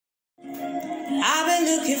I've been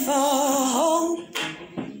looking for hope,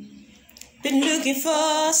 been looking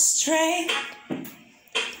for strength,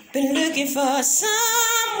 been looking for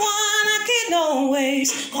someone I can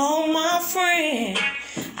always call my friend.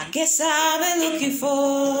 I guess I've been looking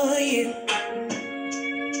for you.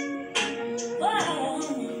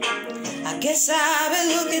 I guess I've been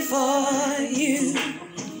looking for you.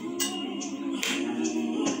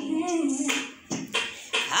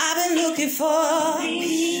 I've been looking for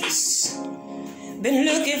peace, been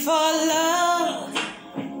looking for love,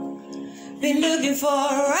 been looking for a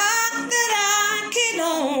rock that I can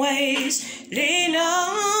always lean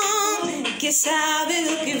on. Guess I've been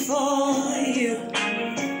looking for you.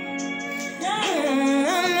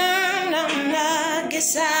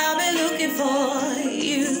 Guess I've been looking for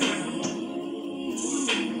you.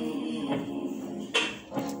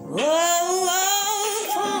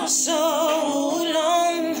 For so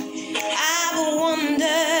long I've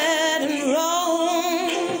wandered and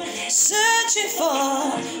roamed, searching for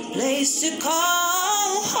a place to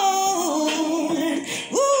call home.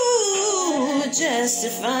 Ooh, just to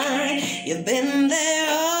find you've been there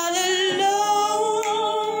all alone.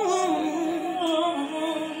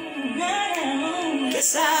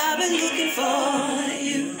 Guess I've been looking for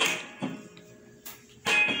you.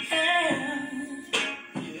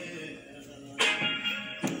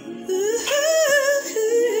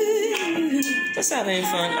 Just having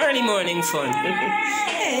fun, early morning fun.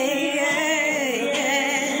 Hey, yeah,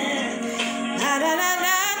 yeah. Da da da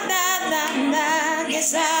da da da da.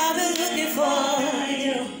 Guess I've been looking for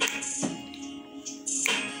you.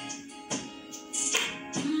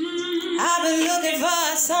 I've been looking for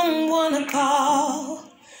someone to call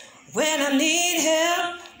when I need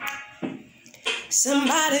help.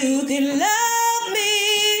 Somebody who can love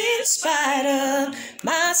me in spite of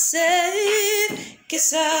myself.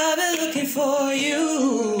 Guess I've been looking for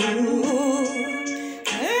you.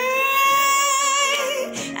 Hey,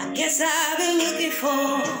 I guess I've been looking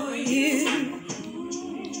for you.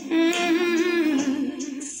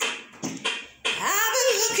 I've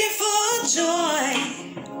been looking for joy,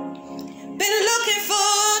 been looking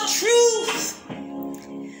for truth,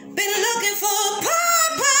 been looking for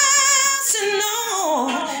purpose and all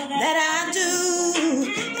that I do.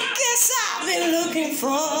 I guess I've been looking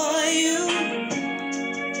for you.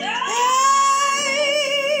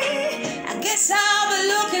 I've been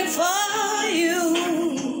looking for you.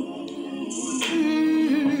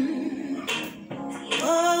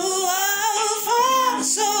 For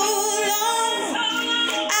so long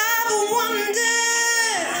I've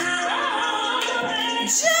wandered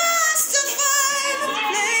just to find a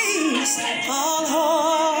place called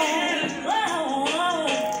home.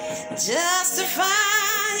 Just to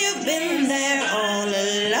find you've been there all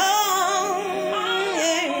along.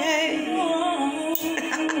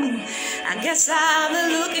 I guess I've been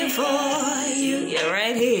looking for you. You're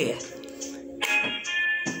right here.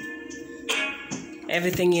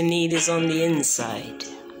 Everything you need is on the inside.